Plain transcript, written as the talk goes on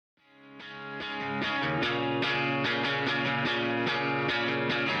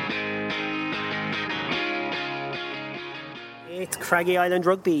It's Craggy Island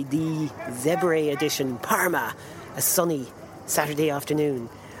Rugby, the Zebre edition, Parma, a sunny Saturday afternoon.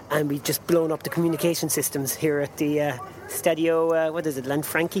 And we've just blown up the communication systems here at the Stadio,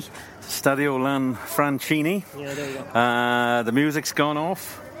 Lanfranchi? Stadio Lanfrancini. Yeah, there you go. The music's gone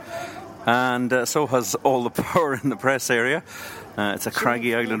off, and so has all the power in the press area. It's a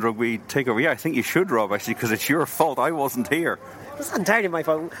Craggy Island Rugby takeover. Yeah, I think you should, Rob, actually, because it's your fault. I wasn't here. It's not entirely my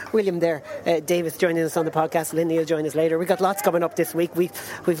fault. William there, Davis joining us on the podcast. Lindy will join us later. We've got lots coming up this week. We've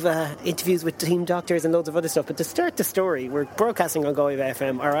interviews with team doctors and loads of other stuff. But to start the story, we're broadcasting on Galway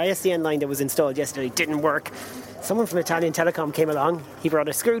FM. Our ISDN line that was installed yesterday didn't work. Someone from Italian Telecom came along. He brought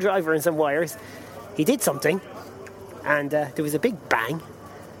a screwdriver and some wires. He did something, and there was a big bang,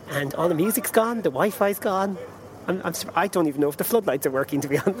 and all the music's gone, the Wi-Fi's gone. I don't even know if the floodlights are working, to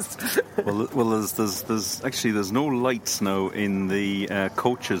be honest. Well, there's no lights now in the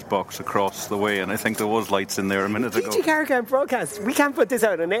coach's box across the way, and I think there was lights in there a minute ago. PG Carr can't broadcast. We can't put this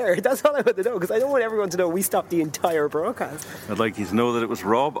out on air. That's all I want to know, because I don't want everyone to know we stopped the entire broadcast. I'd like you to know that it was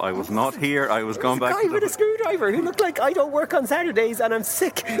Rob. I was not here. I was gone back. A guy with a screwdriver who looked like, I don't work on Saturdays and I'm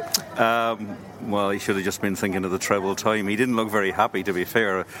sick. Well, he should have just been thinking of the treble time. He didn't look very happy, to be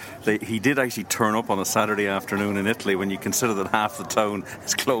fair. He did actually turn up on a Saturday afternoon in Italy when you consider that half the town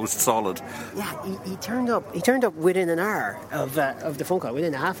is closed solid. Yeah, he turned up. He turned up within an hour of the phone call,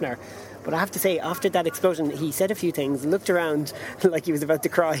 within a half an hour. But I have to say, after that explosion, he said a few things, looked around like he was about to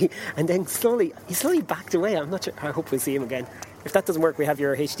cry, and then he slowly backed away. I'm not sure. I hope we'll see him again. If that doesn't work, we have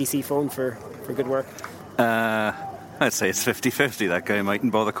your HTC phone for good work. I'd say it's 50-50. That guy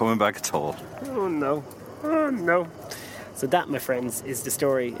mightn't bother coming back at all. Oh no. So that, my friends, is the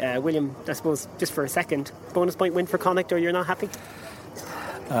story. William, I suppose, just for a second, bonus point win for Connacht, or you're not happy?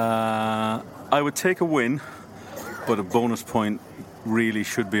 I would take a win, but a bonus point really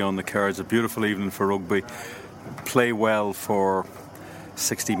should be on the cards. A beautiful evening for rugby. Play well for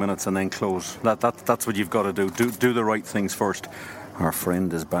 60 minutes and then close. That's what you've got to do. Do the right things first. Our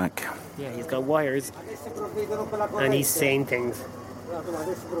friend is back. Yeah, he's got wires and he's saying things,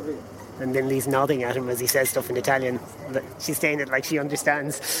 and then Lee's nodding at him as he says stuff in Italian. She's saying it like she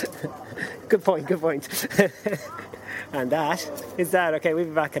understands. Good point. And that is that. Okay, we'll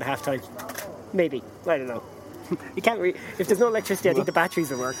be back at half-time. Maybe, I don't know. You can't if there's no electricity, I think the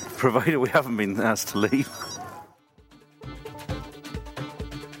batteries will work, provided we haven't been asked to leave.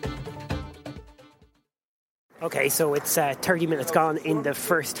 Okay, so it's 30 minutes gone in the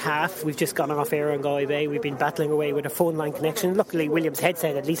first half. We've just gone off air on Galway Bay. We've been battling away with a phone line connection. Luckily, William's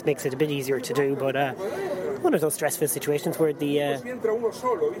headset at least makes it a bit easier to do, but one of those stressful situations where the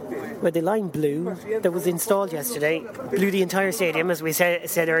line blew that was installed yesterday blew the entire stadium, as we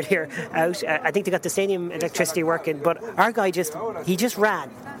said earlier, out. I think they got the stadium electricity working, but our guy just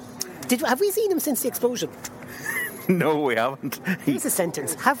ran. Have we seen him since the explosion? No, we haven't. Here's a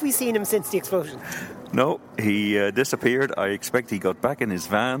sentence. Have we seen him since the explosion? No, he disappeared. I expect he got back in his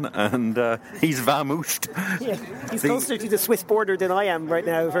van and he's vamooshed. Yeah, he's closer to the Swiss border than I am right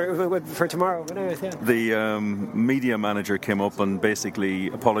now for tomorrow. But anyways, yeah. The media manager came up and basically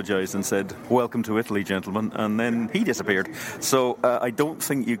apologised and said, "Welcome to Italy, gentlemen," and then he disappeared. So I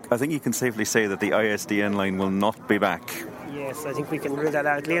think you can safely say that the ISDN line will not be back. Yes, I think we can rule that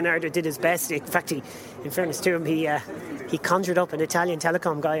out. Leonardo did his best. In fact, in fairness to him, he conjured up an Italian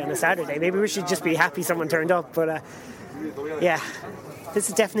telecom guy on a Saturday. Maybe we should just be happy someone turned up. But yeah, this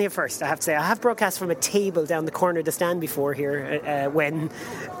is definitely a first, I have to say. I have broadcast from a table down the corner of the stand before here when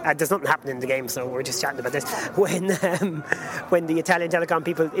there's nothing happening in the game, so we're just chatting about this. When the Italian telecom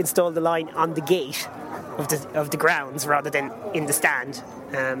people installed the line on the gate of the grounds rather than in the stand.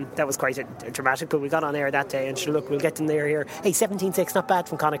 That was quite dramatic, but we got on air that day, and sure, look, we'll get them there here. Hey, 17-6, not bad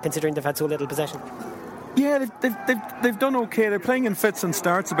from Connacht considering they've had so little possession. Yeah, they've done okay. They're playing in fits and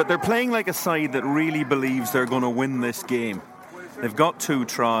starts, but they're playing like a side that really believes they're going to win this game. They've got 2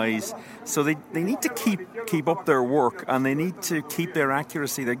 tries, so they need to keep up their work, and they need to keep their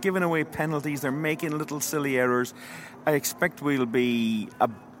accuracy. They're giving away penalties. They're making little silly errors. I expect we'll be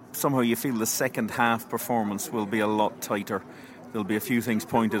somehow you feel the second half performance will be a lot tighter. There'll be a few things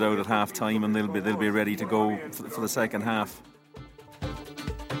pointed out at half time, and they'll be ready to go for the second half.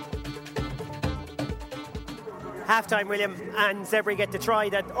 Half-time, William, and Zebre get to try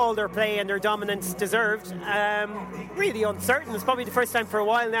that all their play and their dominance deserved. Really uncertain. It's probably the first time for a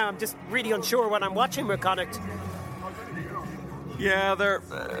while now. I'm just really unsure what I'm watching with Connacht. Yeah,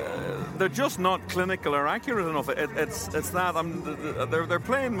 they're just not clinical or accurate enough. It's that they're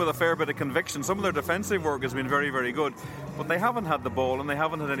playing with a fair bit of conviction. Some of their defensive work has been very, very good, but they haven't had the ball and they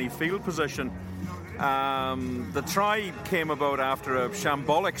haven't had any field position. The try came about after a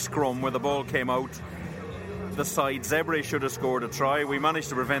shambolic scrum where the ball came out. the side. Zebre should have scored a try. We managed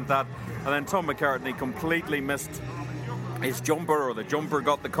to prevent that. And then Tom McCartney completely missed his jumper, or the jumper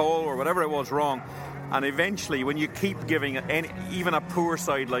got the call, or whatever it was wrong. And eventually, when you keep giving even a poor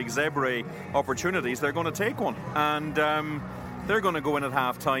side like Zebre opportunities, they're going to take one. And they're going to go in at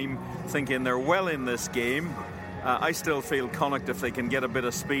half-time thinking they're well in this game. I still feel Connacht, if they can get a bit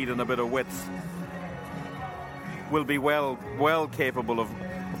of speed and a bit of width, will be well capable of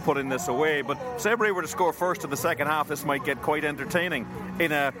putting this away. But if Zebre were to score first in the second half, this might get quite entertaining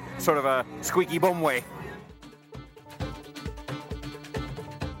in a sort of a squeaky bum way.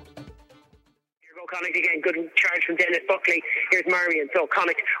 Connacht again, good charge from Dennis Buckley. Here's Marmion. So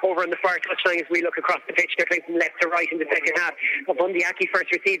Connacht over on the far touchline as we look across the pitch. They're playing from left to right in the second half. Bundy Aki, first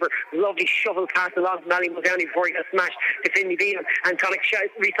receiver, lovely shovel pass along from Ali Muldowney before he got smashed to Finlay Bean, and Connacht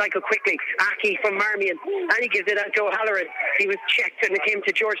recycle quickly. Aki from Marmion, and he gives it out to O'Halloran. He was checked and it came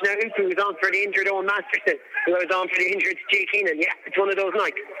to George Nautu, who was on for the injured Owen Masterson, who was on for the injured Jay Keenan. Yeah, it's one of those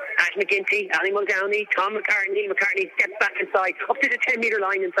nights. Ash McGinty, Ali Muldowney, Tom McCartney. McCartney steps back inside, up to the 10-metre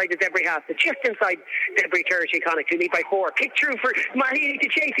line inside the Zebre half, so just inside Zebre territory. Connacht who lead by 4. Kick through for Mahini to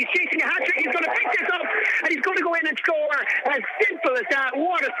chase. He's chasing a hat-trick. He's going to pick this up, and he's going to go in and score. As simple as that.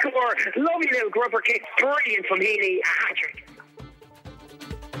 What a score. Lovely little grubber kick. Brilliant from Healy. A hat-trick.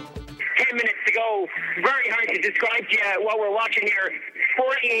 10 minutes to go. Very hard to describe to you what we're watching here.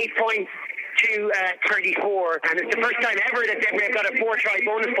 48 points to 34, and it's the first time ever that they've got a 4-try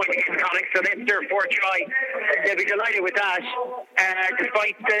bonus point against Connacht, so that's their 4th try. They'll be delighted with that,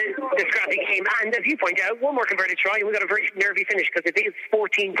 despite the scrappy game. And as you point out, one more converted try, and we've got a very nervy finish, because it is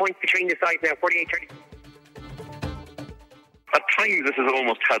 14 points between the sides now, 48-30. At times this has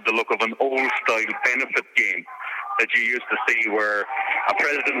almost had the look of an old-style benefit game that you used to see, where a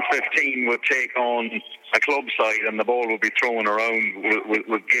President's 15 would take on a club side and the ball would be thrown around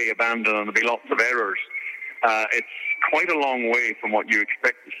with gay abandon, and there'd be lots of errors. It's quite a long way from what you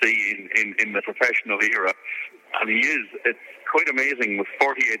expect to see in the professional era. And it's quite amazing. With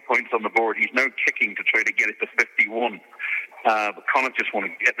 48 points on the board, he's now kicking to try to get it to 51. But Connacht just want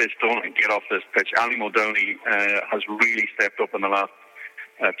to get this done and get off this pitch. Ali Muldowney has really stepped up in the last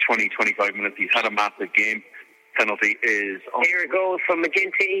 20-25 minutes. He's had a massive game. Penalty is on. Here it goes from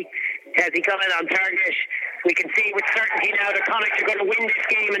McGinty. Has he got it on target? We can see with certainty now that Connacht are going to win this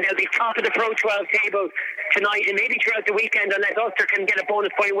game, and they'll be top of the Pro 12 table tonight and maybe throughout the weekend, unless Ulster can get a bonus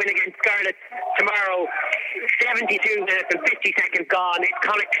point win against Scarlet tomorrow. 72 minutes and 50 seconds gone. It's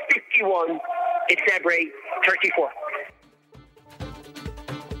Connacht 51. It's Zebre 34.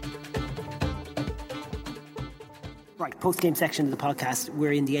 Right, post-game section of the podcast.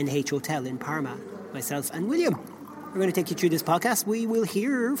 We're in the NH Hotel in Parma. Myself and William. We're going to take you through this podcast. We will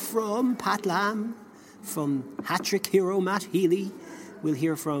hear from Pat Lam, from hat-trick hero Matt Healy. We'll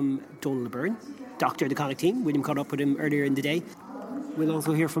hear from Donald Byrne, doctor of the Connacht team. William caught up with him earlier in the day. We'll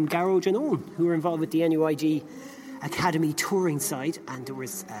also hear from Garro Janone, who were involved with the NUIG Academy touring side, and there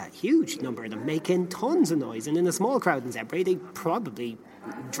was a huge number of them making tons of noise. And in a small crowd in Zebre, they probably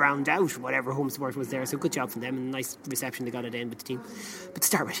drowned out whatever home support was there. So good job from them, and a nice reception they got at the end with the team. But to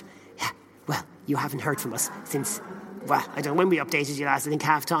start with, well, you haven't heard from us since, well, I don't know when we updated you last, I think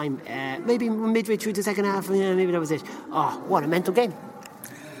half-time. Maybe midway through the second half, maybe that was it. Oh, what a mental game.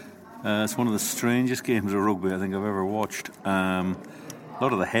 It's one of the strangest games of rugby I think I've ever watched. A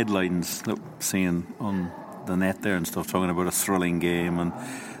lot of the headlines that we're seeing on the net there and stuff, talking about a thrilling game and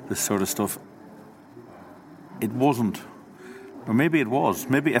this sort of stuff. It wasn't. Or maybe it was.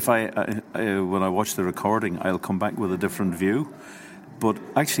 Maybe if when I watch the recording, I'll come back with a different view. But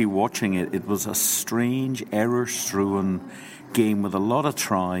actually watching it, it was a strange, error-strewn game with a lot of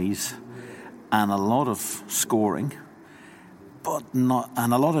tries and a lot of scoring, and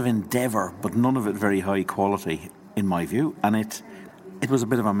a lot of endeavour, but none of it very high quality, in my view. And it was a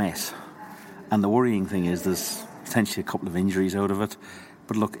bit of a mess. And the worrying thing is there's potentially a couple of injuries out of it.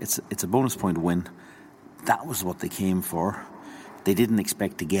 But look, it's a bonus point win. That was what they came for. They didn't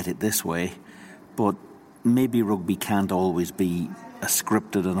expect to get it this way, but maybe rugby can't always be as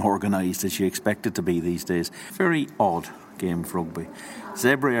scripted and organised as you expect it to be these days. Very odd game of rugby.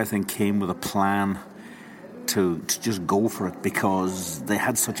 Zebre, I think, came with a plan to just go for it because they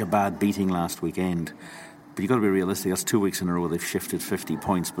had such a bad beating last weekend. But you've got to be realistic, that's 2 weeks in a row they've shifted 50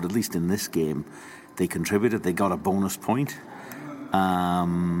 points, but at least in this game they contributed, they got a bonus point.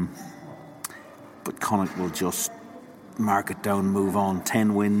 But Connacht will just mark it down, move on.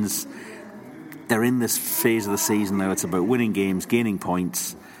 10 wins. They're in this phase of the season now. It's about winning games, gaining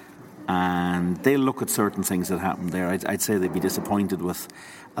points, and they'll look at certain things that happened there. I'd say they'd be disappointed with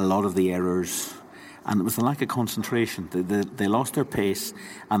a lot of the errors, and it was the lack of concentration. They lost their pace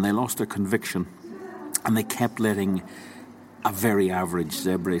and they lost their conviction, and they kept letting a very average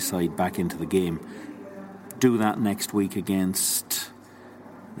Zebre side back into the game. Do that next week against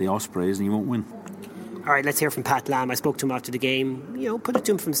the Ospreys and you won't win. All right, let's hear from Pat Lam. I spoke to him after the game. Put it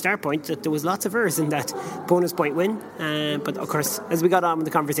to him from the start point that there was lots of errors in that bonus point win. But of course, as we got on with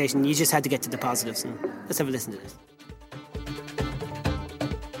the conversation, you just had to get to the positives. And let's have a listen to this.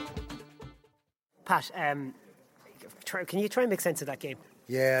 Pat, can you try and make sense of that game?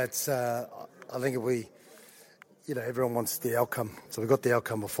 Yeah, it's. I think if we, everyone wants the outcome. So we got the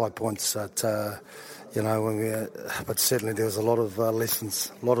outcome of 5 points at. But certainly there was a lot of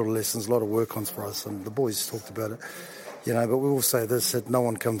lessons, a lot of work-ons for us, and the boys talked about it. But we will say this, that no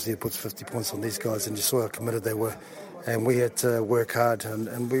one comes here puts 50 points on these guys, and you saw how committed they were. And we had to work hard,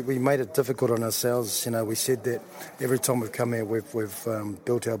 and we made it difficult on ourselves. We said that every time we've come here, we've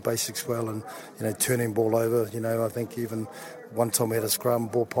built our basics well, and turning ball over. I think even one time we had a scrum,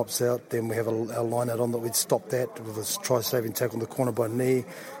 ball pops out, then we have our line out on that. We'd stop that with a try-saving tackle in the corner by knee.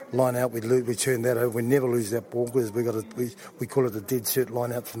 Line out, we turn that over. We never lose that ball because we call it a dead cert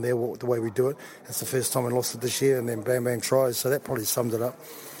line out from there. The way we do it, it's the first time we lost it this year, and then bang tries. So that probably summed it up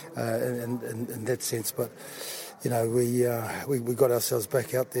in that sense. But we got ourselves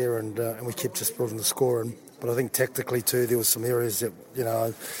back out there, and we kept just building the score. But I think tactically too, there was some areas that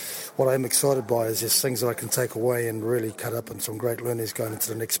what I'm excited by is just things that I can take away and really cut up, and some great learnings going into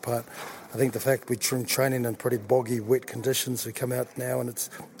the next part. I think the fact we're training in pretty boggy, wet conditions, we come out now and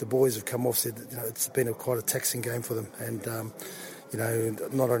the boys have come off, said it's been quite a taxing game for them, and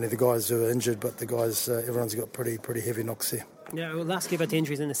not only the guys who are injured, but the guys, everyone's got pretty heavy knocks there. Yeah, we'll ask you about the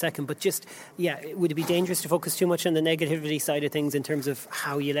injuries in a second, but would it be dangerous to focus too much on the negativity side of things in terms of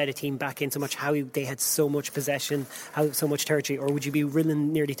how you let a team back in so much, how they had so much possession, so much territory, or would you be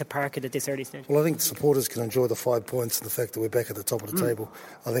willing nearly to park it at this early stage? Well, I think supporters can enjoy the 5 points and the fact that we're back at the top of the table.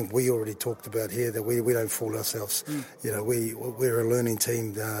 I think we already talked about here that we don't fool ourselves. We're a learning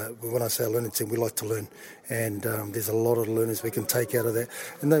team. When I say a learning team, we like to learn. And there's a lot of learners we can take out of that.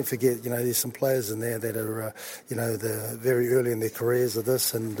 And don't forget, there's some players in there that are, they're very early in their careers of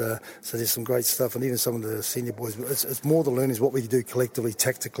this, and so there's some great stuff. And even some of the senior boys, it's more the learnings, what we do collectively,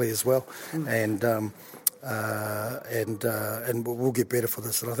 tactically as well. And we'll get better for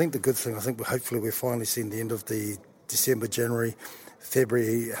this. And I think the good thing, hopefully we're finally seeing the end of the December, January,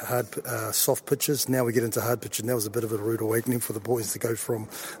 February hard soft pitches. Now we get into hard pitches, and that was a bit of a rude awakening for the boys to go from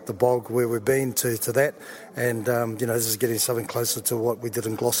the bog where we've been to that. And this is getting something closer to what we did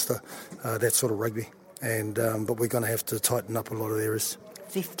in Gloucester, that sort of rugby. And but we're going to have to tighten up a lot of areas.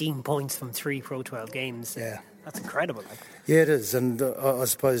 15 points from 3 Pro 12 games. Yeah, that's incredible. Yeah, it is, and I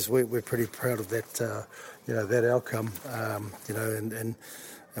suppose we're pretty proud of that. That outcome.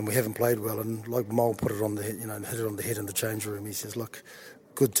 And we haven't played well. And like Mole put it on the head, and hit it on the head in the change room. He says, "Look,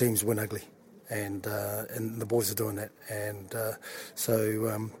 good teams win ugly," and the boys are doing that. And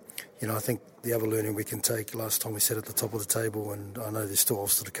I think the other learning we can take. Last time we sat at the top of the table, and I know there's still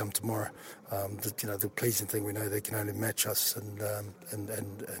Ulster to come tomorrow. The pleasing thing, we know they can only match us, and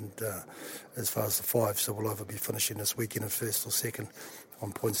as far as the 5, so we'll either be finishing this weekend in first or second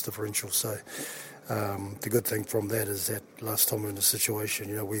on points differential. So. The good thing from that is that last time we were in a situation,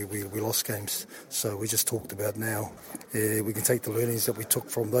 we lost games. So we just talked about now, we can take the learnings that we took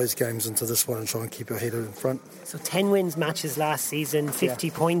from those games into this one and try and keep our head in front. So 10 wins matches last season,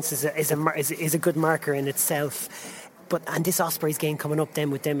 50 points is a good marker in itself. And this Ospreys game coming up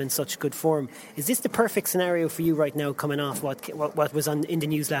then with them in such good form, is this the perfect scenario for you right now, coming off what was in the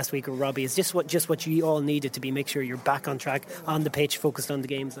news last week with Robbie? Is this what you all needed to make sure you're back on track, on the pitch, focused on the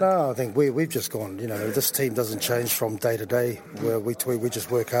games? No, I think we've just gone, this team doesn't change from day to day. We just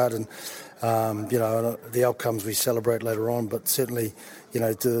work hard, and the outcomes we celebrate later on, but certainly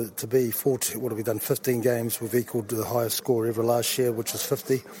to be 40, what have we done, 15 games, we've equalled the highest score ever last year, which was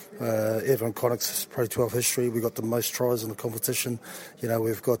 50. Evan Connick's Pro 12 history, we got the most tries in the competition.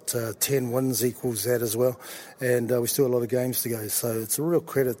 We've got 10 wins equals that as well, and we still have a lot of games to go. So it's a real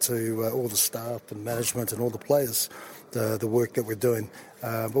credit to all the staff and management and all the players, the work that we're doing.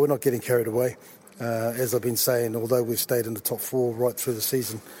 But we're not getting carried away. As I've been saying, although we've stayed in the top 4 right through the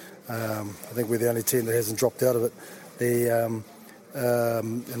season, I think we're the only team that hasn't dropped out of it.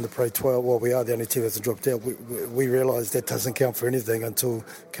 In the Pro 12, well, we are the only team that hasn't dropped out. We realise that doesn't count for anything until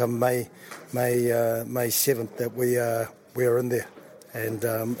come May 7th that we are in there,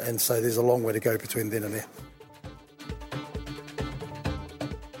 and so there's a long way to go between then and there.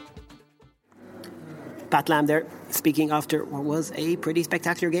 Pat Lam there, speaking after what was a pretty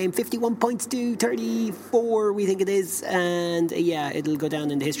spectacular game. 51 points to 34, we think it is. And it'll go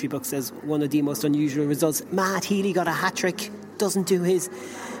down in the history books as one of the most unusual results. Matt Healy got a hat-trick, doesn't do his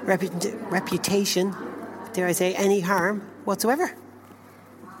reputation, dare I say, any harm whatsoever.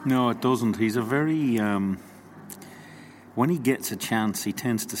 No, it doesn't. He's a very... when he gets a chance, he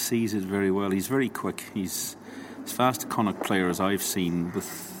tends to seize it very well. He's very quick. He's as fast a Connacht player as I've seen.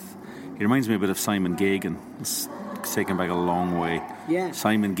 He reminds me a bit of Simon Gagan. It's taken back a long way. Yeah.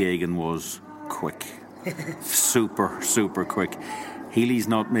 Simon Gagan was quick. Super, super quick. Healy's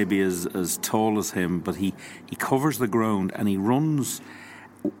not maybe as tall as him, but he covers the ground and he runs.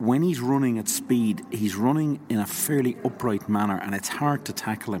 When he's running at speed, he's running in a fairly upright manner, and it's hard to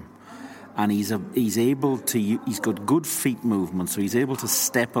tackle him. And he's got good feet movement, so he's able to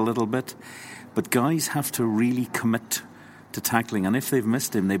step a little bit. But guys have to really commit to tackling, and if they've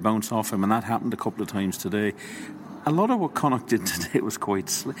missed him, they bounce off him, and that happened a couple of times today. A lot of what Connacht did today was quite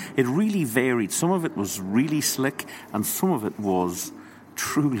slick. It really varied. Some of it was really slick, and some of it was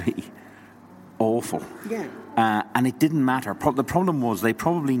truly awful. Yeah. And it didn't matter. The problem was they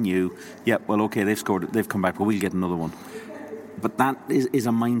probably knew, they've scored, they've come back, but we'll get another one. But that is a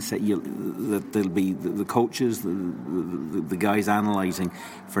mindset that there'll be the coaches, the guys analysing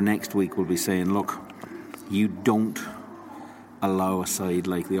for next week will be saying, look, you don't allow a side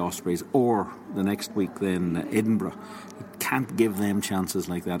like the Ospreys, or the next week then Edinburgh. You can't give them chances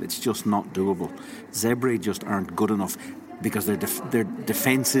like that. It's just not doable. Zebre just aren't good enough because their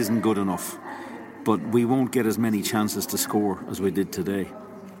defence isn't good enough. But we won't get as many chances to score as we did today.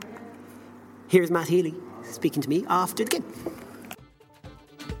 Here's Matt Healy speaking to me after the game.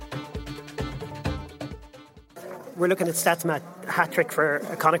 We're looking at stats, Matt. Hat-trick for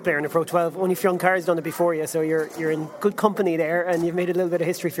a Connacht player in the Pro 12. Only Fionn Carr's done it before you, so you're in good company there, and you've made a little bit of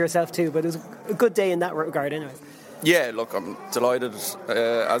history for yourself too, but it was a good day in that regard anyway. Yeah, look, I'm delighted,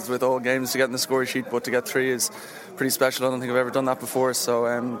 as with all games, to get in the score sheet, but to get 3 is pretty special. I don't think I've ever done that before, so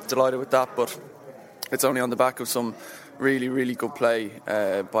I'm delighted with that, but it's only on the back of some really, really good play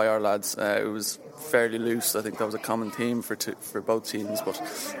by our lads. It was fairly loose. I think that was a common theme for both teams, but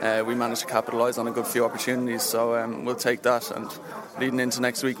we managed to capitalise on a good few opportunities, so we'll take that. And leading into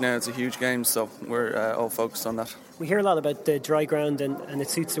next week now, it's a huge game, so we're all focused on that. We hear a lot about the dry ground and it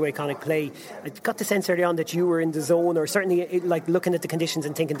suits the way Connacht play. I got the sense early on that you were in the zone, or certainly like looking at the conditions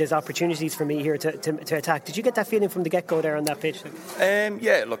and thinking there's opportunities for me here to attack. Did you get that feeling from the get-go there on that pitch?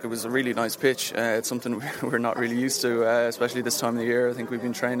 Yeah, look, it was a really nice pitch. It's something we're not really used to, especially this time of the year. I think we've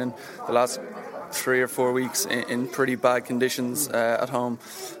been training the last 3 or 4 weeks in pretty bad conditions at home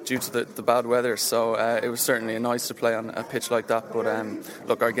due to the bad weather, so it was certainly nice to play on a pitch like that. But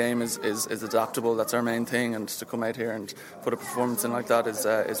look, our game is adaptable. That's our main thing, and to come out here and put a performance in like that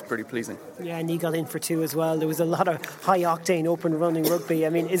is pretty pleasing. Yeah, and he got in for 2 as well. There was a lot of high octane open running rugby. I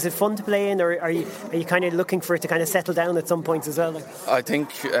mean, is it fun to play in, or are you kind of looking for it to kind of settle down at some points as well? I think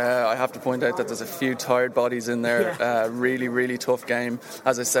I have to point out that there's a few tired bodies in there. Yeah. Really, really tough game.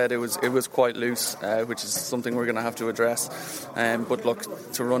 As I said, it was quite loose. Which is something we're going to have to address. But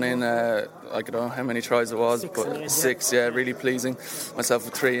look, to run in, I don't know how many tries it was, 6, really pleasing. Myself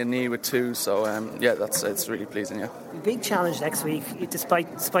with 3 and Knee with 2, so it's really pleasing, yeah. Big challenge next week, despite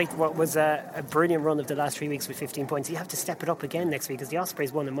what was a brilliant run of the last 3 weeks with 15 points. You have to step it up again next week, because the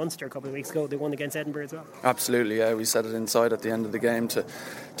Ospreys won in Munster a couple of weeks ago. They won against Edinburgh as well. Absolutely, yeah. We set it inside at the end of the game to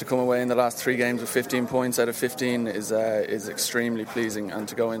come away in the last 3 games with 15 points out of 15 is extremely pleasing, and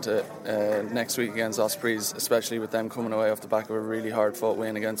to go into next week against Ospreys, especially with them coming away off the back of a really hard fought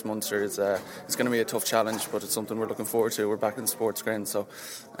win against Munster, it's going to be a tough challenge, but it's something we're looking forward to. We're back in the sports ground, so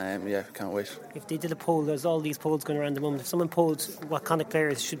can't wait. If they did a poll, there's all these polls going around the moment. If someone polled what Connacht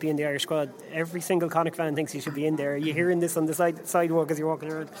players should be in the Irish squad, every single Connacht fan thinks he should be in there. Are you hearing this on the sidewalk as you're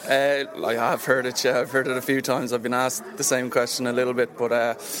walking around? I have heard it. Yeah, I've heard it a few times. I've been asked the same question a little bit, but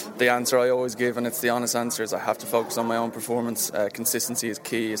the answer I always give, and it's the honest answer, is I have to focus on my own performance. Consistency is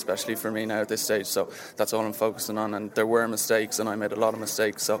key, especially for me now at this stage, so that's all I'm focusing on. And there were mistakes, and I made a lot of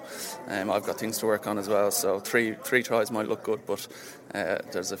mistakes, so I've got things to work on as well. So three tries might look good, but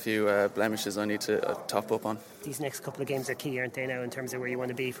there's a few blemishes I need to top up on. These next couple of games are key, aren't they, now, in terms of where you want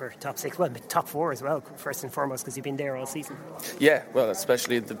to be for top 6, well, top 4 as well, first and foremost, because you've been there all season. Yeah, well,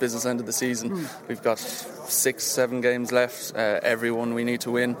 especially at the business end of the season. We've got 6-7 games left, every one we need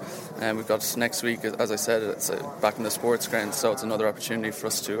to win, and we've got next week, as I said, it's back in the sports ground, so it's another opportunity for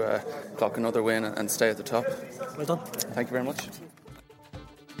us to clock another win and stay at the top. Well done. Thank you very much.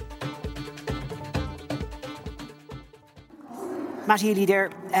 Matt Healy there.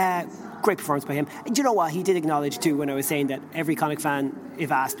 great performance by him. And do you know what? He did acknowledge too when I was saying that every Connacht fan,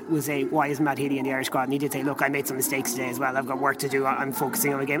 if asked, will say, why isn't Matt Healy in the Irish squad? And he did say, look, I made some mistakes today as well. I've got work to do. I'm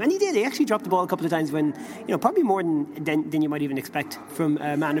focusing on the game. And he did. He actually dropped the ball a couple of times when, probably more than you might even expect from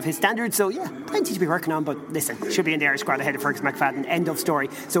a man of his standards. So, yeah, plenty to be working on. But listen, should be in the Irish squad ahead of Fergus McFadden. End of story.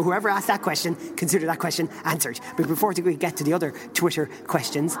 So whoever asked that question, consider that question answered. But before we get to the other Twitter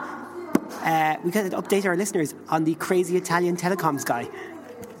questions, we got to update our listeners on the crazy Italian telecoms guy.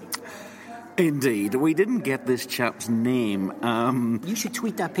 Indeed. We didn't get this chap's name. You should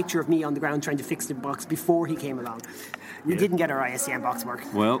tweet that picture of me on the ground trying to fix the box before he came along. We didn't get our ISDN box work.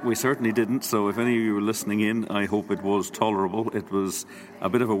 Well, we certainly didn't, so if any of you were listening in, I hope it was tolerable. It was a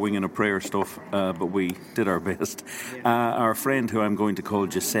bit of a wing and a prayer stuff, but we did our best. Our friend, who I'm going to call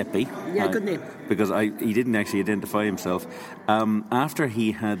Giuseppe... Yeah, good name. Because he didn't actually identify himself. After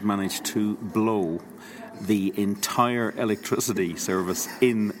he had managed to blow the entire electricity service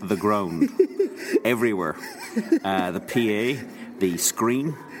in the ground, everywhere, the PA, the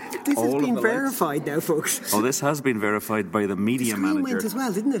screen... This has been verified now, folks. Oh, this has been verified by the media manager. The screen went as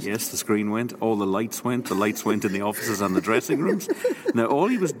well, didn't it? Yes, the screen went. All the lights went. The lights went in the offices and the dressing rooms. Now, all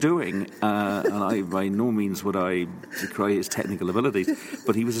he was doing, and I by no means would I decry his technical abilities,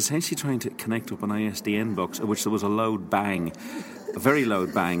 but he was essentially trying to connect up an ISDN box, at which there was a loud bang, a very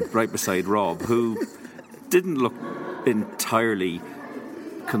loud bang, right beside Rob, who didn't look entirely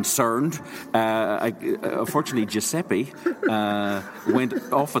concerned. Unfortunately, Giuseppe went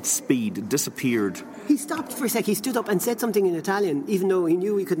off at speed, disappeared. He stopped for a sec. He stood up and said something in Italian, even though he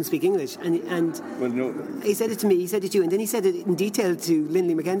knew he couldn't speak English. And well, no. He said it to me, he said it to you, and then he said it in detail to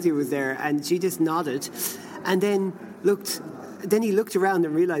Lindley McKenzie, who was there, and she just nodded, and then he looked around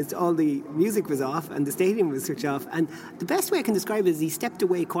and realised all the music was off and the stadium was switched off. And the best way I can describe it is he stepped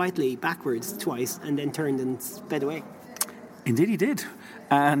away quietly backwards twice and then turned and sped away. Indeed, he did.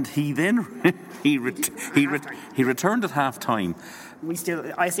 And he then he returned at half time.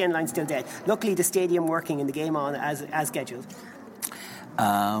 ISDN line's still dead. Luckily, the stadium working and the game on as scheduled.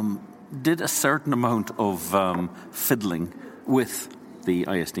 Did a certain amount of fiddling with the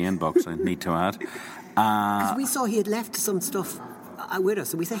ISDN box, I need to add. Because we saw he had left some stuff with us,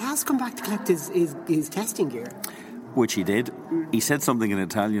 so we said he has to come back to collect his testing gear. Which he did. He said something in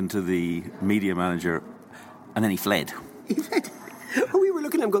Italian to the media manager, and then he fled. He fled. We were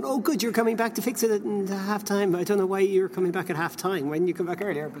looking at him going, oh, good, you're coming back to fix it at half-time. I don't know why you're coming back at half-time. Why didn't you come back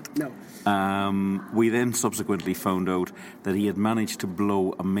earlier? But no. We then subsequently found out that he had managed to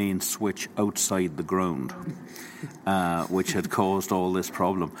blow a main switch outside the ground, which had caused all this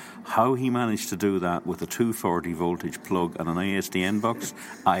problem. How he managed to do that with a 240 voltage plug and an ISDN box,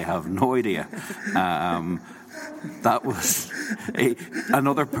 I have no idea. That was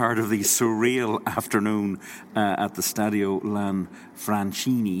another part of the surreal afternoon at the Stadio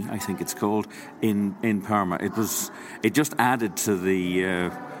Lanfrancini, I think it's called, in Parma. It just added to the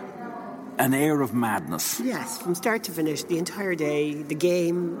an air of madness. Yes, from start to finish, the entire day, the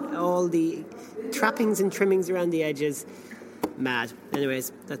game, all the trappings and trimmings around the edges. Mad.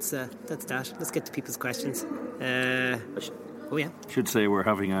 Anyways, that's that. Let's get to people's questions. Oh yeah. Should say we're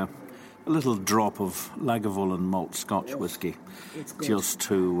having a little drop of Lagavulin malt Scotch whiskey, just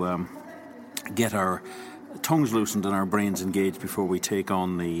to get our tongues loosened and our brains engaged before we take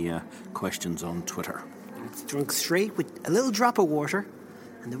on the questions on Twitter. It's drunk straight with a little drop of water,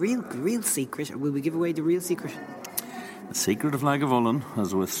 and the real secret, or will we give away the real secret? The secret of Lagavulin,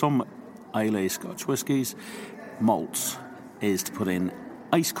 as with some Islay Scotch whiskies, malts, is to put in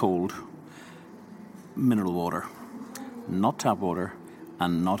ice cold mineral water, not tap water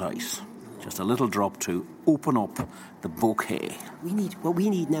and not ice. Just a little drop to open up the bouquet. What we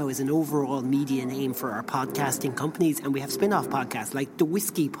need now is an overall media name for our podcasting companies, and we have spin-off podcasts like the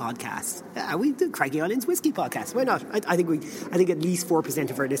Whiskey Podcast. We do Craigie Island's Whiskey Podcast. Why not? I think at least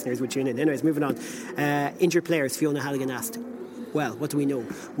 4% of our listeners would tune in. Anyways, moving on. Injured players. Fiona Halligan asked, well, what do we know?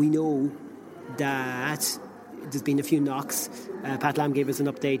 We know that there's been a few knocks. Pat Lam gave us an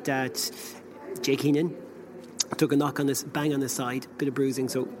update that Jake Keenan took a knock on his bang on his side, bit of bruising,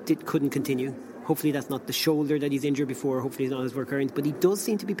 so couldn't continue. Hopefully that's not the shoulder that he's injured before. Hopefully it's not his work errands, but he does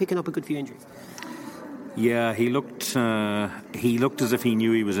seem to be picking up a good few injuries. Yeah, he looked as if he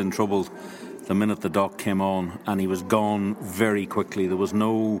knew he was in trouble the minute the doc came on, and he was gone very quickly. There was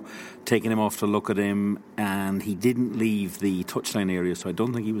no taking him off to look at him, and he didn't leave the touchline area, so I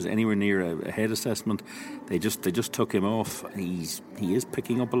don't think he was anywhere near a head assessment. They just took him off. He is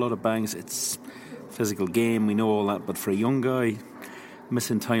picking up a lot of bangs. It's physical game, we know all that, but for a young guy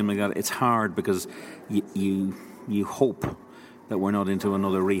missing time like that, it's hard, because you hope that we're not into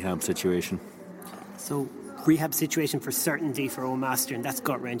another rehab situation. So rehab situation for certainty for Owen Master, and that's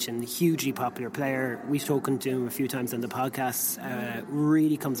gut-wrenching. Hugely popular player. We've spoken to him a few times on the podcast.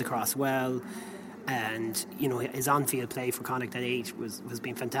 Really comes across well. And, you know, his on-field play for Connacht at 8 was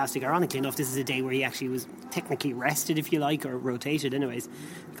being fantastic. Ironically enough, this is a day where he actually was technically rested, if you like, or rotated anyways.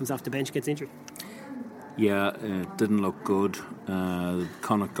 He comes off the bench, gets injured. Yeah, it didn't look good.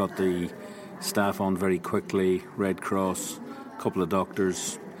 Connacht got the staff on very quickly. Red Cross, a couple of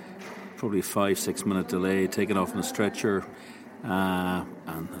doctors, probably a 5-6 minute delay, taken off on a stretcher. And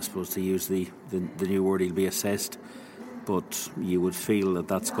I suppose to use the new word, he'll be assessed. But you would feel that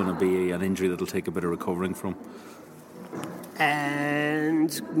that's going to be an injury that'll take a bit of recovering from.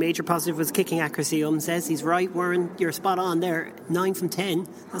 And major positive was kicking accuracy. Says he's right, Warren, you're spot on there. 9 from 10.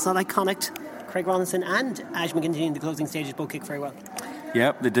 That's all Connacht. Craig Ronaldson and Ash McGinty in the closing stages both kicked very well.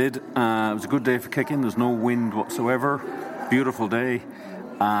 Yeah, they did. It was a good day for kicking. There's no wind whatsoever. Beautiful day.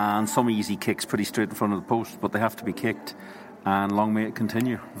 And some easy kicks pretty straight in front of the post, but they have to be kicked. And long may it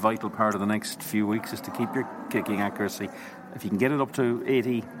continue. Vital part of the next few weeks is to keep your kicking accuracy. If you can get it up to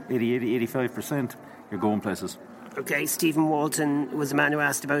 85%, you're going places. Okay, Stephen Walton was the man who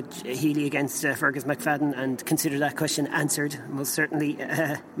asked about Healy against Fergus McFadden, and consider that question answered. Most certainly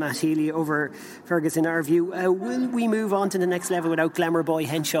Matt Healy over Fergus in our view. Will we move on to the next level without Glamour Boy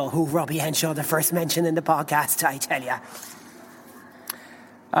Henshaw? Robbie Henshaw, the first mention in the podcast, I tell you.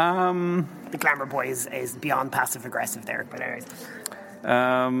 The Glamour Boy is beyond passive-aggressive there, but anyways.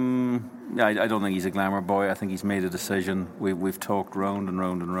 I don't think he's a Glamour Boy. I think he's made a decision. We've talked round and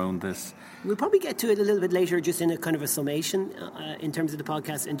round and round this. We'll probably get to it a little bit later, just in a kind of a summation in terms of the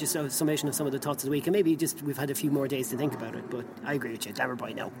podcast, and just a summation of some of the thoughts of the week. And maybe just we've had a few more days to think about it. But I agree with you, Glamour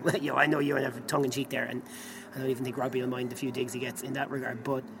Boy. No, I know you have tongue-in-cheek there, and I don't even think Robbie will mind the few digs he gets in that regard.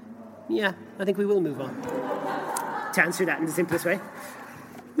 But yeah, I think we will move on. To answer that in the simplest way.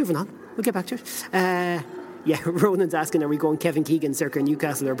 Moving on, we'll get back to it. Ronan's asking, are we going Kevin Keegan circa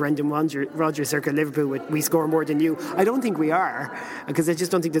Newcastle or Brendan Rodgers circa Liverpool with we score more than you? I don't think we are, because I just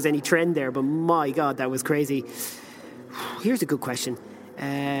don't think there's any trend there, but my God, that was crazy. Here's a good question.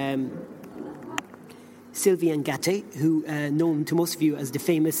 Sylvian Gate, who known to most of you as the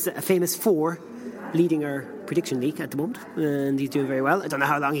famous four, leading our prediction league at the moment, and he's doing very well. I don't know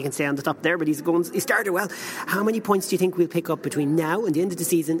how long he can stay on the top there, but he started well. How many points do you think we'll pick up between now and the end of the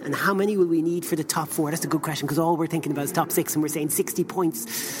season, and how many will we need for the top four? That's a good question, because all we're thinking about is top six, and we're saying 60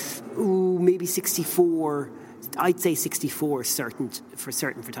 points. Ooh, maybe 64. I'd say 64 certain for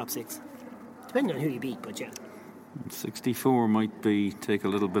top six, depending on who you beat, but yeah. 64 might take a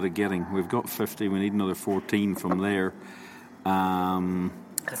little bit of getting. We've got 50, we need another 14 from there.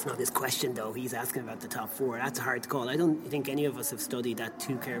 That's not his question, though. He's asking about the top four. That's hard to call. I don't think any of us have studied that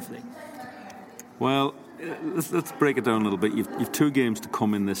too carefully. Well, let's break it down a little bit. You've two games to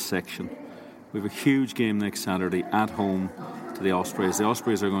come in this section. We have a huge game next Saturday at home to the Ospreys. The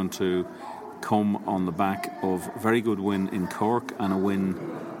Ospreys are going to come on the back of a very good win in Cork and a win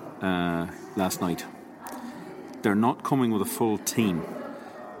last night. They're not coming with a full team.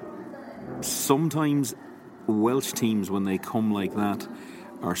 Sometimes Welsh teams, when they come like that,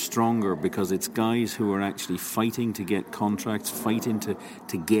 are stronger because it's guys who are actually fighting to get contracts, fighting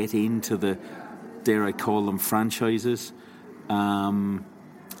to get into the, dare I call them, franchises. And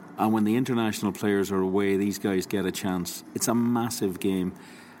when the international players are away, these guys get a chance. It's a massive game.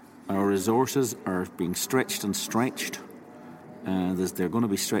 Our resources are being stretched and stretched. They're going to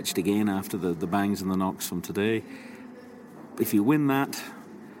be stretched again after the bangs and the knocks from today. If you win that,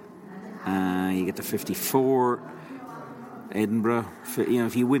 you get to 54. Edinburgh,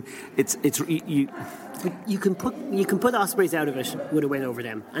 if you win, you can put Ospreys out of it with a win over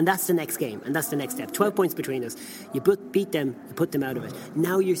them, and that's the next game, and that's the next step. 12 points between us. You beat them, you put them out of it.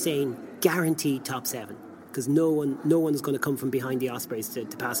 Now you're saying guaranteed top 7. Because no one's going to come from behind the Ospreys to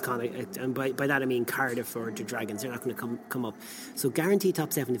pass Connacht, and by that I mean Cardiff or the Dragons. They're not going to come up. So guaranteed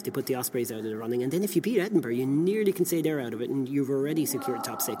top 7 if they put the Ospreys out of the running, and then if you beat Edinburgh, you nearly can say they're out of it, and you've already secured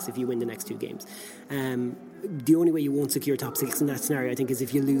top 6 if you win the next 2 games. The only way you won't secure top 6 in that scenario, I think, is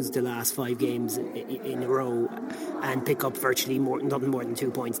if you lose the last 5 games in a row and pick up virtually nothing more than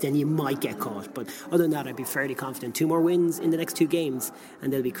 2 points. Then you might get caught. But other than that, I'd be fairly confident. 2 more wins in the next 2 games,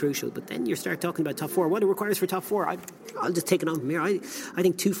 and they'll be crucial. But then you start talking about top 4. What it requires for top 4, I'll just take it on from here. I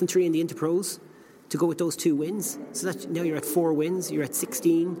think 2 from 3 in the Interpros to go with those 2 wins. So that now you're at 4 wins, you're at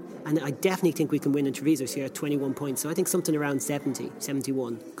 16, and I definitely think we can win in Treviso, so you're at 21 points. So I think something around 70,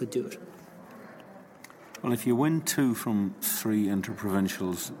 71 could do it. Well, if you win 2 from 3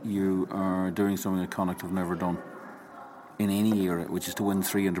 interprovincials, you are doing something that Connacht have never done. in any era, which is to win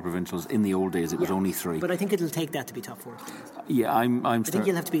 3 interprovincials. In the old days, it was only 3. But I think it'll take that to be top 4. Yeah, I think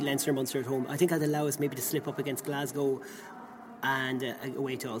you'll have to beat Leinster and Munster at home. I think I'd allow us maybe to slip up against Glasgow and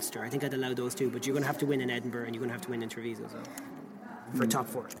away to Ulster. I think I'd allow those 2, but you're going to have to win in Edinburgh and you're going to have to win in Treviso as well for top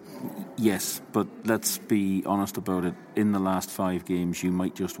 4. Yes, but let's be honest about it. In the last 5 games, you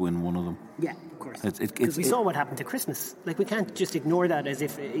might just win one of them. Yeah, of course. Because we saw what happened to Christmas. Like, we can't just ignore that as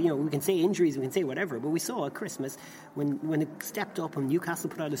if, we can say injuries, we can say whatever, but we saw at Christmas when it stepped up and Newcastle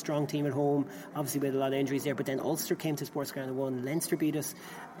put out a strong team at home. Obviously, we had a lot of injuries there, but then Ulster came to Sports Ground and won. Leinster beat us,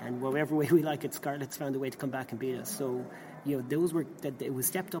 and whatever way we like it, Scarlets found a way to come back and beat us. So, it was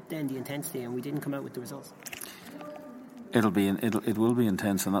stepped up then, the intensity, and we didn't come out with the results. It will be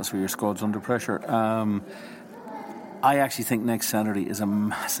intense, and that's where your squad's under pressure. I actually think next Saturday is a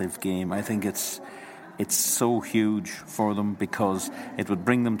massive game. I think it's so huge for them because it would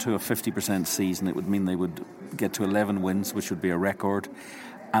bring them to a 50% season. It would mean they would get to 11 wins, which would be a record,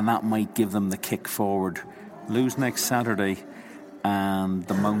 and that might give them the kick forward. Lose next Saturday, and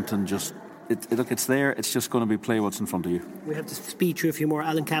the mountain just... it's there. It's just going to be play what's in front of you. We have to speed through a few more.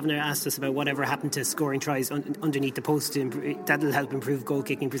 Alan Kavanagh asked us about whatever happened to scoring tries underneath the post. That'll help improve goal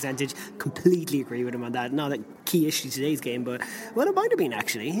kicking percentage. Completely agree with him on that. Not a key issue today's game, but it might have been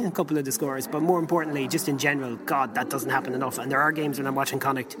actually a couple of the scores. But more importantly, just in general, God, that doesn't happen enough. And there are games when I'm watching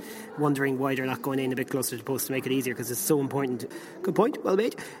Connacht wondering why they're not going in a bit closer to the post to make it easier because it's so important. Good point. Well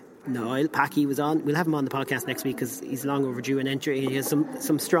made. Niall Packy was on. We'll have him on the podcast next week because he's long overdue an entry. He has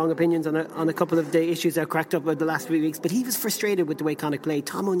some strong opinions on a couple of the issues that cracked up over the last 3 weeks. But he was frustrated with the way Connacht played.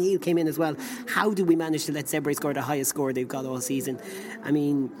 Tom O'Neill came in as well. How do we manage to let Zebre score the highest score they've got all season? I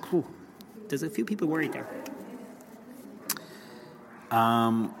mean, there's a few people worried there.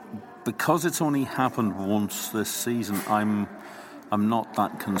 Because it's only happened once this season, I'm not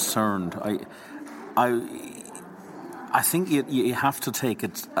that concerned. I think you have to take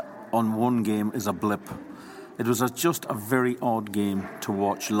it on one game as a blip. It was just a very odd game to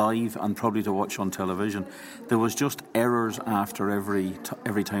watch live and probably to watch on television. There was just errors after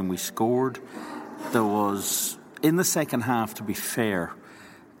every time we scored. There was, in the second half, to be fair,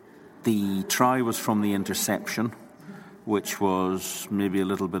 the try was from the interception, which was maybe a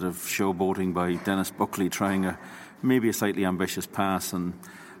little bit of showboating by Dennis Buckley trying maybe a slightly ambitious pass, and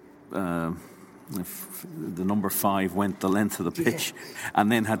if the number 5 went the length of the pitch and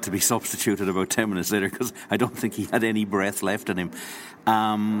then had to be substituted about 10 minutes later because I don't think he had any breath left in him.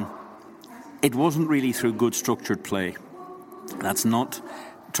 It wasn't really through good structured play. That's not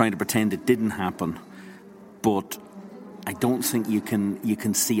trying to pretend it didn't happen, but I don't think you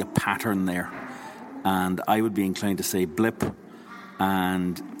can see a pattern there, and I would be inclined to say blip,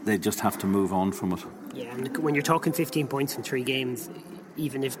 and they just have to move on from it. Yeah, and when you're talking 15 points in 3 games,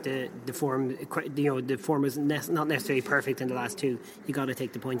 even if the form is not necessarily perfect in the last 2, you got to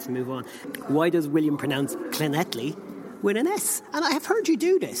take the points and move on. Why does William pronounce Clenetley with an S? And I have heard you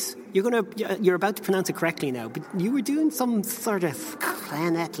do this. You're about to pronounce it correctly now, but you were doing some sort of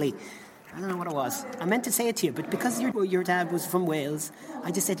Clenetley. I don't know what it was. I meant to say it to you, but because your dad was from Wales,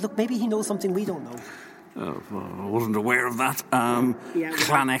 I just said, look, maybe he knows something we don't know. I wasn't aware of that.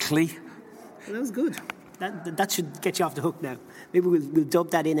 Clenetley. Well, that was good. That should get you off the hook now. Maybe we'll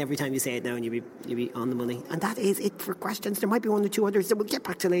dub that in every time you say it now, and you'll be on the money. And that is it for questions. There might be 1 or 2 others that we'll get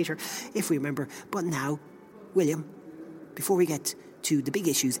back to later if we remember. But now, William, before we get to the big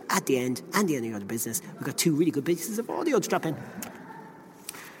issues at the end and the any other business, we've got 2 really good pieces of audio to drop in.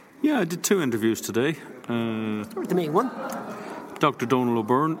 Yeah, I did 2 interviews today. The main one. Dr. Donal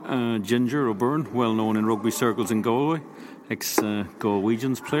O'Byrne, Ginger O'Byrne, well known in rugby circles in Galway,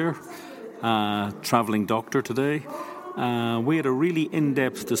 ex-Galwegians player. Travelling doctor today. We had a really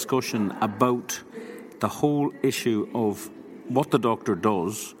in-depth discussion about the whole issue of what the doctor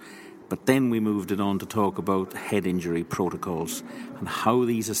does, but then we moved it on to talk about head injury protocols and how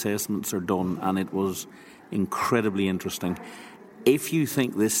these assessments are done, and it was incredibly interesting. If you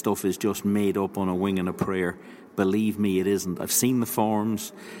think this stuff is just made up on a wing and a prayer, believe me, it isn't. I've seen the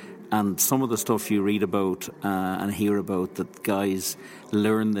forms, and some of the stuff you read about and hear about, that guys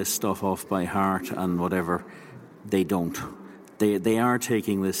learn this stuff off by heart and whatever, they don't. They are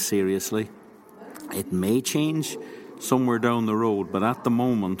taking this seriously. It may change somewhere down the road, but at the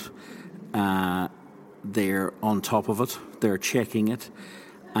moment they're on top of it. They're checking it,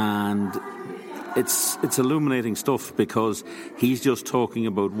 and it's illuminating stuff because he's just talking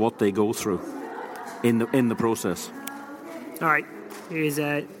about what they go through in the process. All right, here's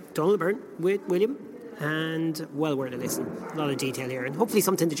Donal O'Byrne with William, and well worth a listen. A lot of detail here, and hopefully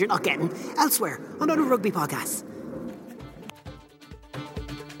something that you're not getting elsewhere on other rugby podcasts.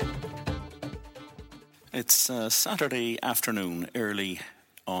 It's Saturday afternoon, early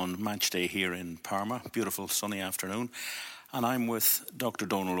on match day here in Parma. Beautiful sunny afternoon. And I'm with Dr.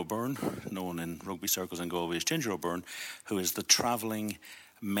 Donal O'Byrne, known in rugby circles in Galway as Ginger O'Byrne, who is the travelling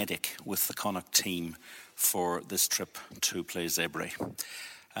medic with the Connacht team for this trip to play Zebre.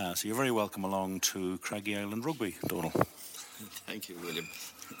 So you're very welcome along to Craggy Island Rugby, Donal. Thank you, William.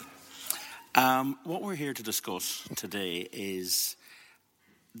 What we're here to discuss today is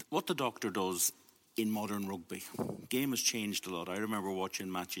what the doctor does in modern rugby. Game has changed a lot. I remember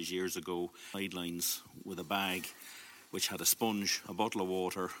watching matches years ago, sidelines with a bag which had a sponge, a bottle of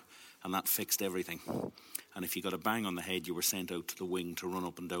water, and that fixed everything. And if you got a bang on the head, you were sent out to the wing to run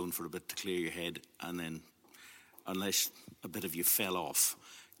up and down for a bit to clear your head, and then, unless a bit of you fell off,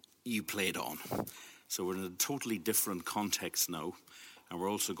 you played on. So we're in a totally different context now, and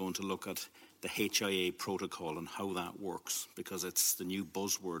we're also going to look at the HIA protocol and how that works, because it's the new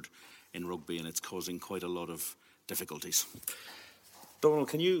buzzword in rugby and it's causing quite a lot of difficulties. Donal,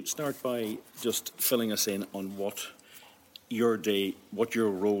 can you start by just filling us in on what your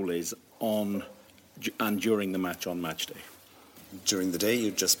role is on and during the match on match day? During the day,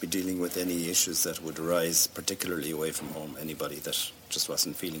 you'd just be dealing with any issues that would arise, particularly away from home. Anybody that just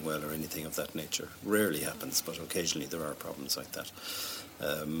wasn't feeling well or anything of that nature. Rarely happens, but occasionally there are problems like that.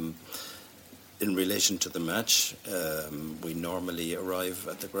 In relation to the match, we normally arrive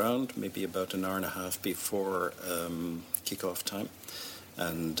at the ground maybe about an hour and a half before kick-off time.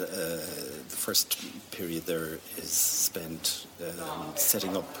 And the first period there is spent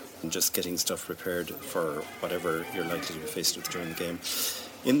setting up and just getting stuff prepared for whatever you're likely to be faced with during the game.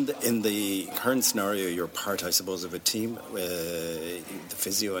 In the current scenario, you're part, I suppose, of a team. The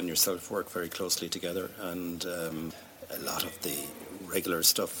physio and yourself work very closely together, and a lot of the regular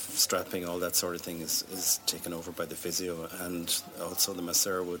stuff, strapping, all that sort of thing is taken over by the physio, and also the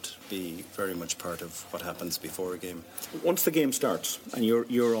masseur would be very much part of what happens before a game. Once the game starts and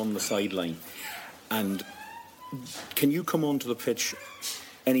you're on the sideline, and can you come onto the pitch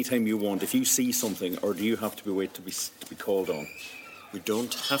anytime you want if you see something, or do you have to wait to be called on? We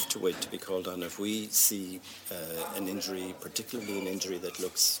don't have to wait to be called on. If we see an injury, particularly an injury that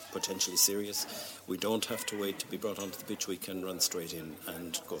looks potentially serious, we don't have to wait to be brought onto the pitch. We can run straight in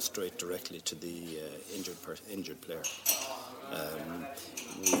and go straight directly to the injured player.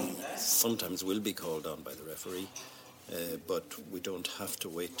 We sometimes will be called on by the referee, but we don't have to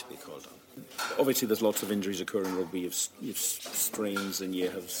wait to be called on. Obviously there's lots of injuries occur in rugby. You've strains and you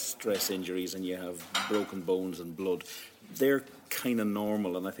have stress injuries and you have broken bones and blood. They're kind of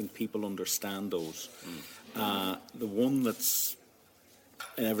normal, and I think people understand those. The one that's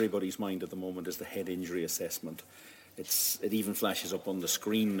in everybody's mind at the moment is the head injury assessment. It even flashes up on the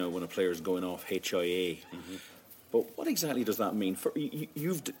screen now when a player's going off HIA. Mm-hmm. But what exactly does that mean?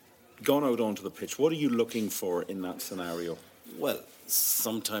 You've gone out onto the pitch. What are you looking for in that scenario? Well,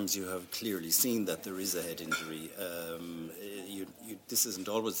 sometimes you have clearly seen that there is a head injury. This isn't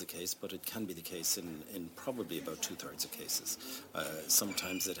always the case, but it can be the case in probably about 2/3 of cases.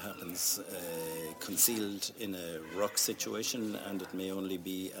 Sometimes it happens concealed in a ruck situation, and it may only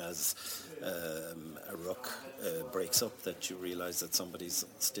be as a ruck breaks up that you realise that somebody's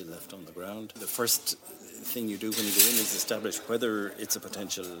still left on the ground. The first thing you do when you go in is establish whether it's a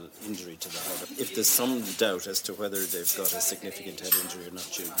potential injury to the head. If there's some doubt as to whether they've got a significant head injury or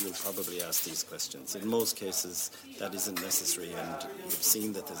not, you'll probably ask these questions. In most cases, that isn't necessary, and you've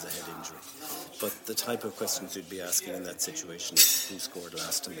seen that there's a head injury. But the type of questions you'd be asking in that situation is who scored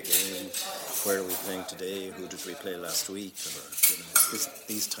last in the game, where are we playing today, who did we play last week, or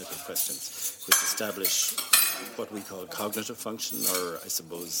these type of questions, which establish what we call cognitive function, or I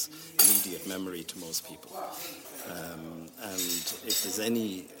suppose immediate memory to most people. And if there's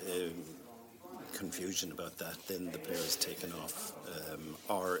any confusion about that, then the player is taken off.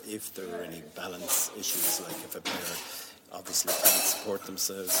 Or if there are any balance issues, like if a player obviously can't support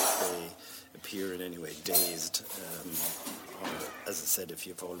themselves, if they appear in any way dazed, or, as I said, if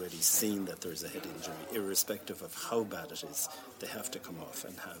you've already seen that there's a head injury, irrespective of how bad it is, they have to come off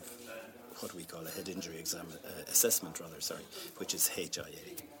and have what we call a head injury assessment, which is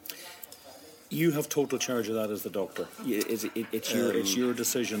HIA. You have total charge of that as the doctor. It's your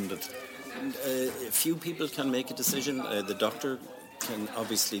decision that... A few people can make a decision. The doctor can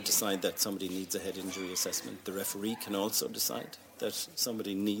obviously decide that somebody needs a head injury assessment. The referee can also decide that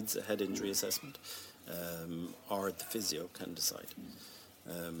somebody needs a head injury assessment, or the physio can decide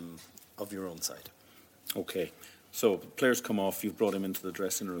of your own side. Okay. So players come off. You've brought him into the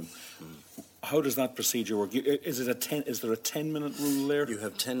dressing room. How does that procedure work? Is there a 10-minute rule there? You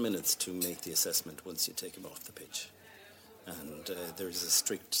have 10 minutes to make the assessment once you take him off the pitch, and there is a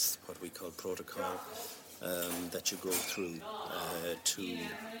strict what we call protocol that you go through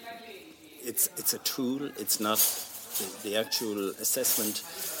it's a tool. It's not the actual assessment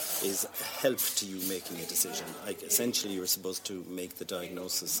is a help to you making a decision. Like essentially you're supposed to make the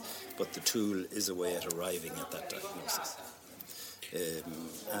diagnosis, but the tool is a way at arriving at that diagnosis.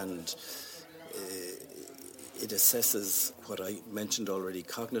 It assesses what I mentioned already,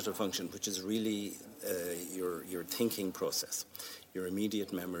 cognitive function, which is really your thinking process, your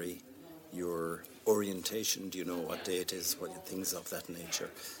immediate memory, your orientation, do you know what day it is, what things of that nature.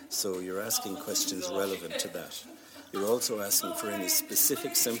 So you're asking questions relevant to that. You're also asking for any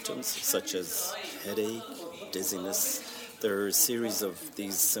specific symptoms, such as headache, dizziness. There are a series of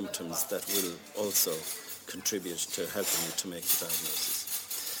these symptoms that will also contribute to helping you to make the diagnosis.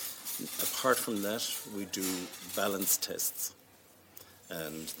 Apart from that, we do balance tests,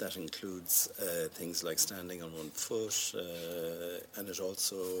 and that includes things like standing on one foot, and it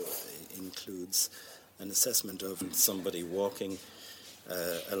also includes an assessment of somebody walking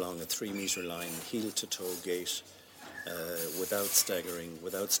along a 3-metre line, heel-to-toe gait, without staggering,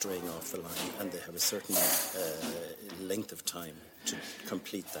 without straying off the line, and they have a certain length of time to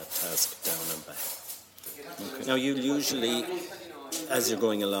complete that task down and back. Okay. Now, you'll usually, as you're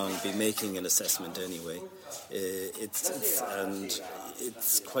going along, be making an assessment anyway. It's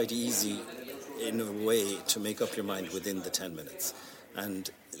quite easy, in a way, to make up your mind within the 10 minutes. And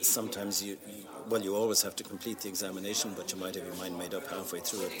sometimes you always have to complete the examination, but you might have your mind made up halfway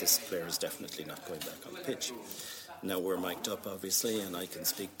through it. This player is definitely not going back on the pitch. Now we're mic'd up, obviously, and I can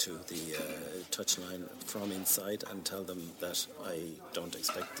speak to the touchline from inside and tell them that I don't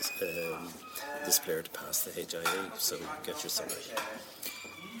expect this player to pass the HIA, so get your summary.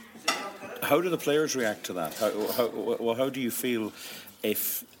 How do the players react to that? How do you feel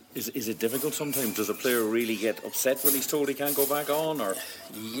if... Is it difficult sometimes? Does a player really get upset when he's told he can't go back on? Or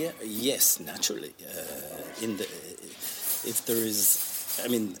yes, naturally. If there is...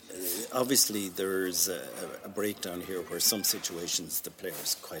 obviously there's a breakdown here where some situations the player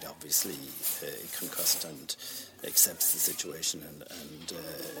is quite obviously concussed and accepts the situation and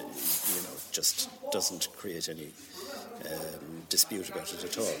just doesn't create any dispute about it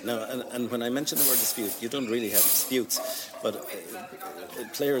at all. Now, and when I mention the word dispute, you don't really have disputes, but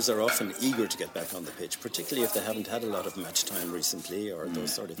players are often eager to get back on the pitch, particularly if they haven't had a lot of match time recently or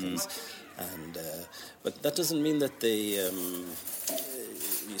those sort of things. And but that doesn't mean that they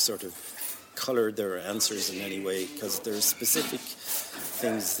sort of colour their answers in any way, because there are specific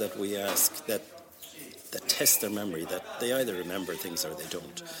things that we ask that test their memory, that they either remember things or they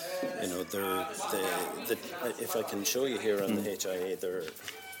don't. If I can show you here on the HIA, their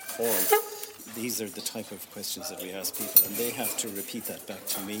form, these are the type of questions that we ask people, and they have to repeat that back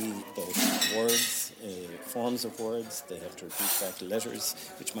to me, both words, forms of words. They have to repeat back letters,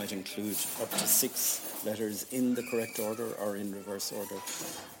 which might include up to 6 letters in the correct order or in reverse order,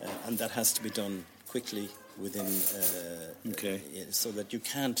 and that has to be done quickly within, so that you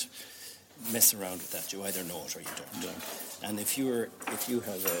can't mess around with that. You either know it or you don't. And if you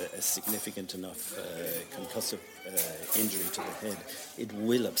have a significant enough concussive injury to the head, it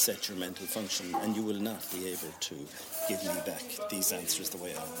will upset your mental function, and you will not be able to give me back these answers the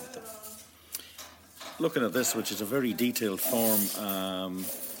way I want them. Looking at this, which is a very detailed form,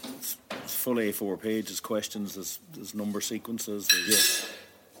 it's full A4 pages, questions, there's number sequences. Yes.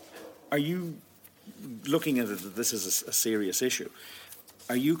 Are you looking at it that this is a serious issue?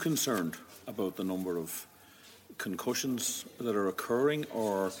 Are you concerned about the number of concussions that are occurring,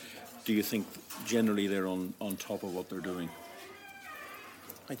 or do you think generally they're on top of what they're doing?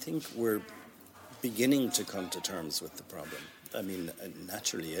 I think we're beginning to come to terms with the problem. I mean,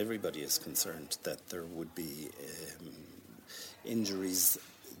 naturally everybody is concerned that there would be injuries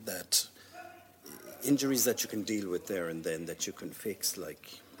that you can deal with there and then, that you can fix,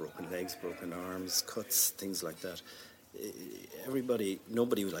 like broken legs, broken arms, cuts, things like that.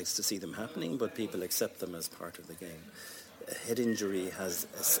 Nobody likes to see them happening, but people accept them as part of the game. A head injury has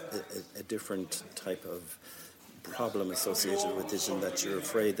a different type of problem associated with it, in that you're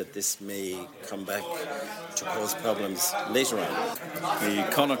afraid that this may come back to cause problems later on. The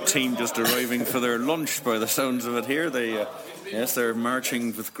Connacht team just arriving for their lunch, by the sounds of it here. They're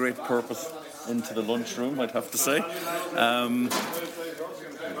marching with great purpose into the lunchroom, I'd have to say.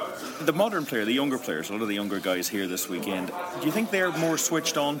 The modern player, the younger players, a lot of the younger guys here this weekend, do you think they're more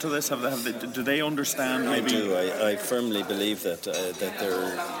switched on to this? Do they understand? Maybe? I do. I firmly believe that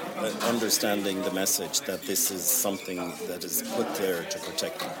they're understanding the message that this is something that is put there to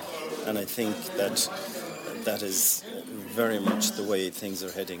protect them. And I think that is very much the way things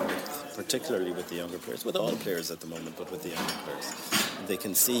are heading, particularly with the younger players, with all players at the moment, but with the younger players. they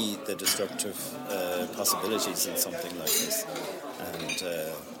can see the destructive possibilities in something like this, and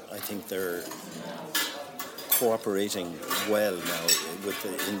I think they're cooperating well now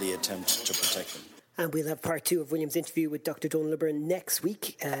in the attempt to protect them. And we'll have part 2 of William's interview with Dr. Donal LeBrun next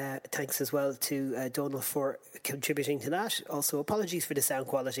week. Thanks as well to Donal for contributing to that. Also, apologies for the sound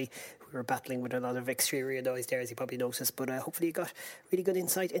quality. We were battling with a lot of exterior noise there, as you probably noticed, but hopefully you got really good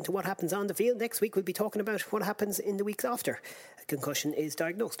insight into what happens on the field. Next week we'll be talking about what happens in the weeks after a concussion is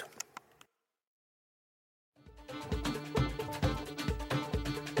diagnosed.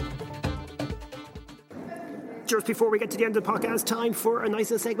 Just before we get to the end of the podcast, time for a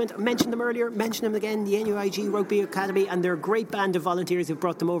nice little segment. I mentioned them earlier, mention them again, the NUIG Rugby Academy, and they're a great band of volunteers who've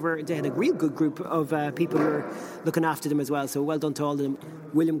brought them over. They had a real good group of people who are looking after them as well, so well done to all of them.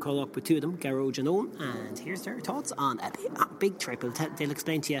 William called up with 2 of them, Garage and Owen, and here's their thoughts on a big trip. They'll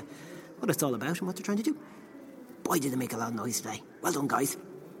explain to you what it's all about and what they're trying to do. Boy, did they make a lot of noise today. Well done, guys.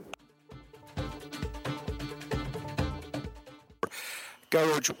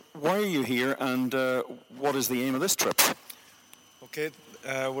 Garage, why are you here, and what is the aim of this trip? Okay,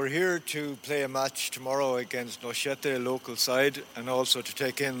 we're here to play a match tomorrow against Nochette, a local side, and also to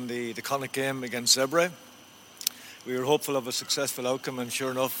take in the Connacht game against Zebre. We were hopeful of a successful outcome, and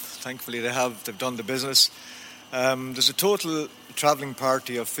sure enough, thankfully they've done the business. There's a total travelling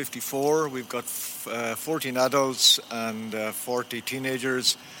party of 54. We've got 14 adults and 40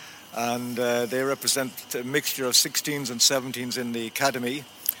 teenagers, and they represent a mixture of 16s and 17s in the academy.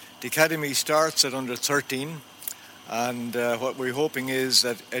 The academy starts at under 13, and what we're hoping is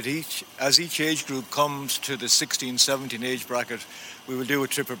that as each age group comes to the 16-17 age bracket, we will do a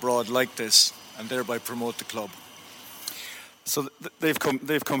trip abroad like this and thereby promote the club. So they've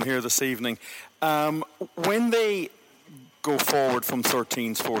come here this evening. When they go forward from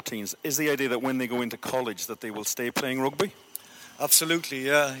 13s, 14s, is the idea that when they go into college that they will stay playing rugby? Absolutely,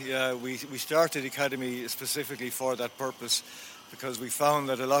 yeah. We started the academy specifically for that purpose, because we found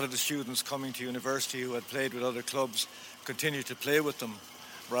that a lot of the students coming to university who had played with other clubs continued to play with them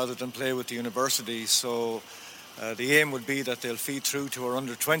rather than play with the university. So the aim would be that they'll feed through to our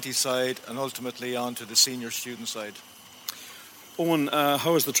under-20 side and ultimately on to the senior student side. Owen,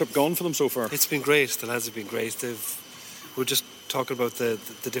 how has the trip gone for them so far? It's been great. The lads have been great. We're just talking about the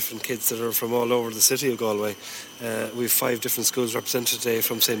different kids that are from all over the city of Galway. We have 5 different schools represented today,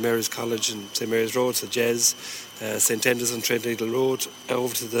 from St Mary's College and St Mary's Road to Jez, St Enda's and Trent Needle Road,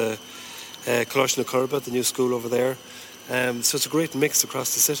 over to the Colossion Curba, the new school over there. So it's a great mix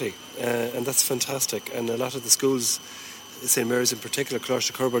across the city, and that's fantastic. And a lot of the schools, St Mary's in particular,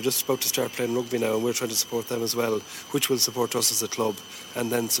 Colossion Curba, are just about to start playing rugby now, and we're trying to support them as well, which will support us as a club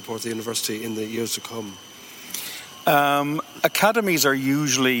and then support the university in the years to come. Academies are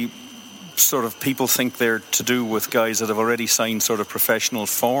usually sort of, people think they're to do with guys that have already signed sort of professional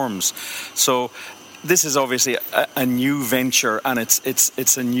forms. So this is obviously a new venture, and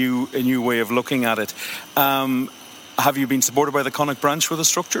it's a new way of looking at it. Have you been supported by the Connacht branch with the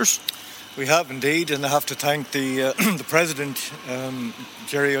structures? We have indeed, and I have to thank the president,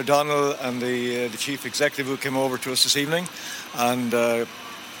 Jerry O'Donnell, and the chief executive who came over to us this evening and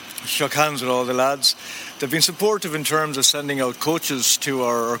shook hands with all the lads. They've been supportive in terms of sending out coaches to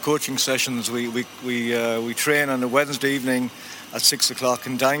our coaching sessions. We train on a Wednesday evening at 6 o'clock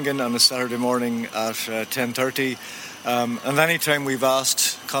in Dangan, and a Saturday morning at 10:30. And any time we've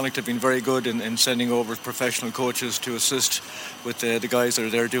asked, Connacht have been very good in sending over professional coaches to assist with the guys that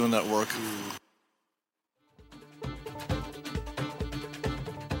are there doing that work.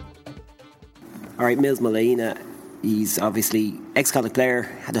 All right, Mills Molina, he's obviously ex-Connacht player,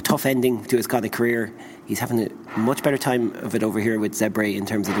 had a tough ending to his Connacht career. He's having a much better time of it over here with Zebre in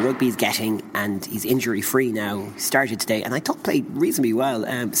terms of the rugby he's getting, and he's injury-free now. He started today, and I thought played reasonably well.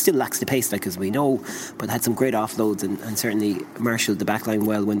 Still lacks the pace, like as we know, but had some great offloads and certainly marshalled the backline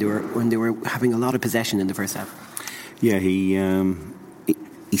well when they were having a lot of possession in the first half. Yeah,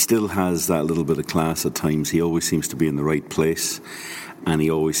 he still has that little bit of class at times. He always seems to be in the right place, and he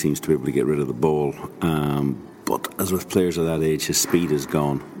always seems to be able to get rid of the ball. But as with players of that age, his speed is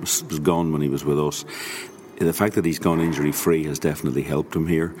gone. It was gone when he was with us. The fact that he's gone injury-free has definitely helped him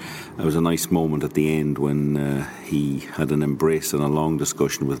here. There was a nice moment at the end when he had an embrace and a long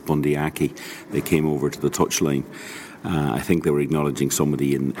discussion with Bundy Aki. They came over to the touchline. I think they were acknowledging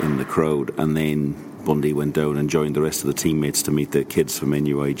somebody in the crowd, and then Bundy went down and joined the rest of the teammates to meet the kids from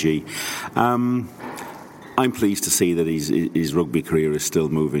NUIG. I'm pleased to see that his rugby career is still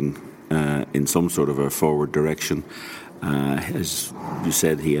moving in some sort of a forward direction. As you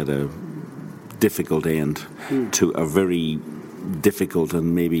said, he had a difficult end to a very difficult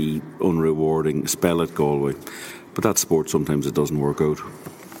and maybe unrewarding spell at Galway. But that's sport. Sometimes it doesn't work out.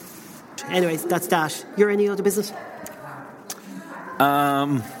 Anyways, that's that. You're any other business?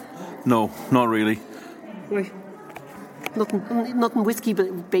 No, not really. Right. Nothing whiskey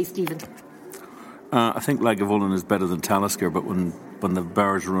based even. I think Lagavulin is better than Talisker, but when the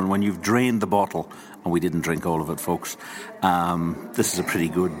bars run, when you've drained the bottle, and we didn't drink all of it, folks, this is a pretty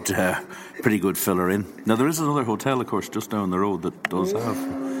good filler in. Now there is another hotel, of course, just down the road that does have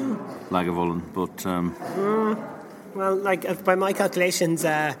Lagavulin, but well, like by my calculations,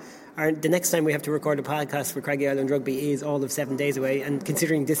 the next time we have to record a podcast for Craggy Island Rugby is all of 7 days away, and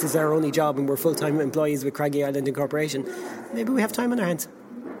considering this is our only job and we're full-time employees with Craggy Island Incorporation, maybe we have time on our hands.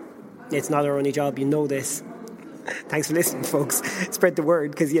 It's not our only job, you know this. Thanks for listening, folks. Spread the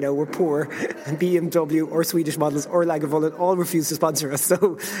word, because, we're poor. BMW or Swedish Models or Lagavulin all refuse to sponsor us,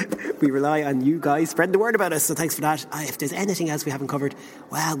 so we rely on you guys. Spread the word about us, so thanks for that. If there's anything else we haven't covered,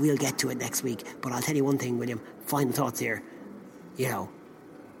 well, we'll get to it next week. But I'll tell you one thing, William. Final thoughts here.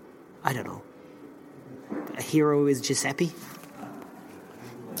 I don't know. A hero is Giuseppe.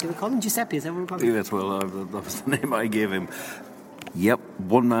 Do we call him Giuseppe? Is that what we call him? Yes, well, that was the name I gave him. Yep,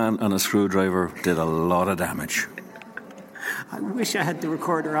 one man and a screwdriver did a lot of damage. I wish I had the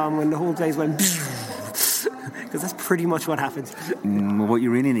recorder on when the whole place went because that's pretty much what happened. What you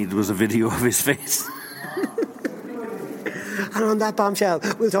really needed was a video of his face. And on that bombshell,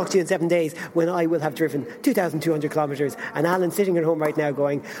 we'll talk to you in 7 days when I will have driven 2,200 kilometres and Alan's sitting at home right now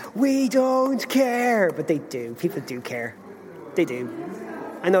going, we don't care. But they do. People do care. They do.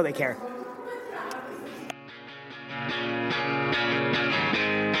 I know they care.